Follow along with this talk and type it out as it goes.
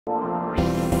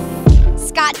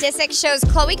Scott Disick shows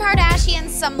Khloe Kardashian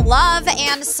some love,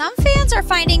 and some fans are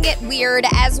finding it weird,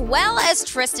 as well as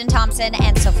Tristan Thompson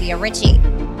and Sofia Richie.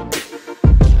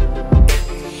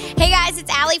 Hey guys, it's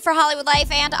Ali for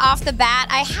Hollywoodlife, and off the bat,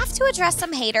 I have to address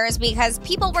some haters because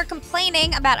people were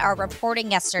complaining about our reporting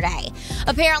yesterday.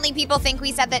 Apparently, people think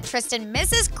we said that Tristan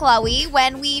misses Khloe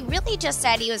when we really just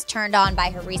said he was turned on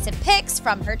by her recent pics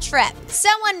from her trip.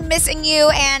 Someone missing you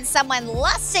and someone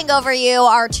lusting over you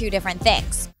are two different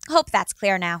things. Hope that's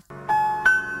clear now.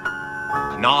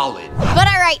 Knowledge. But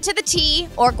alright, to the tea,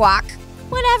 or guac,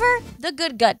 whatever, the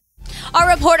good. Our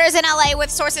reporters in LA with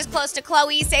sources close to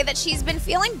Khloe say that she's been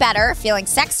feeling better, feeling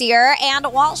sexier, and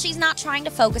while she's not trying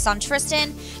to focus on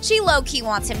Tristan, she low-key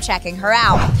wants him checking her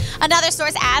out. Another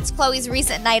source adds Khloe's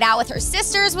recent night out with her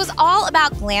sisters was all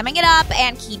about glamming it up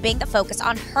and keeping the focus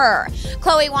on her.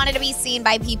 Khloe wanted to be seen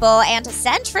by people and to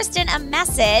send Tristan a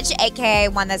message, aka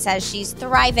one that says she's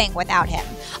thriving without him.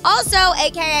 Also,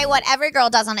 aka what every girl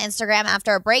does on Instagram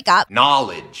after a breakup.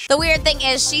 Knowledge. The weird thing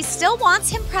is she still wants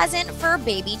him present for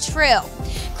baby True.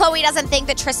 Khloe doesn't think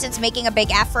that Tristan's making a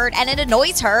big effort, and it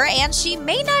annoys her, and she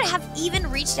may not have even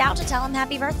reached out to tell him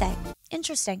happy birthday.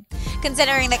 Interesting,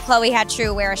 considering that Khloe had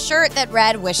True wear a shirt that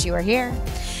read, "Wish you were here."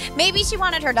 Maybe she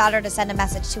wanted her daughter to send a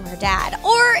message to her dad,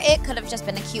 or it could have just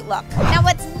been a cute look. Now,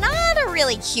 what's not a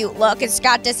really cute look is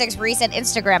Scott Disick's recent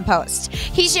Instagram post.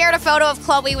 He shared a photo of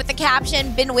Khloe with the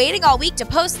caption, "Been waiting all week to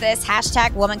post this,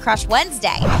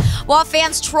 #WomanCrushWednesday." While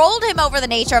fans trolled him over the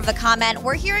nature of the comment,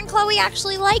 we're hearing Khloe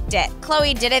actually liked it.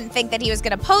 Khloe didn't think that he was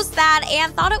going to post that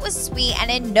and thought it was sweet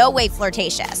and in no way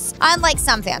flirtatious, unlike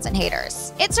some fans and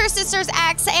haters. It's her sister's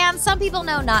ex, and some people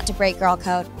know not to break girl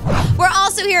code. We're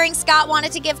also hearing Scott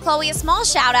wanted to give Khloe a small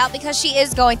shout out because she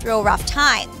is going through a rough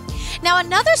time. Now,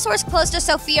 another source close to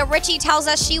Sofia Richie tells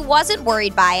us she wasn't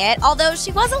worried by it, although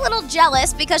she was a little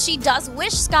jealous because she does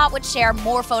wish Scott would share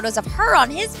more photos of her on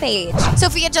his page.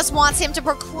 Sofia just wants him to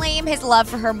proclaim his love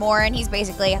for her more, and he's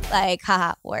basically like,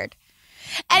 haha, word.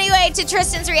 Anyway, to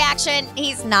Tristan's reaction,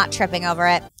 he's not tripping over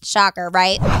it. Shocker,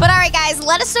 right? But alright guys,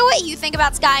 let us know what you think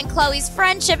about Scott and Khloe's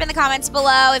friendship in the comments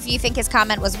below, if you think his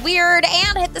comment was weird,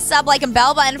 and hit the sub, like, and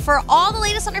bell button for all the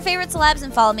latest on your favorite celebs,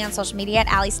 and follow me on social media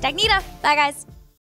at Ali Stagnitta. Bye guys.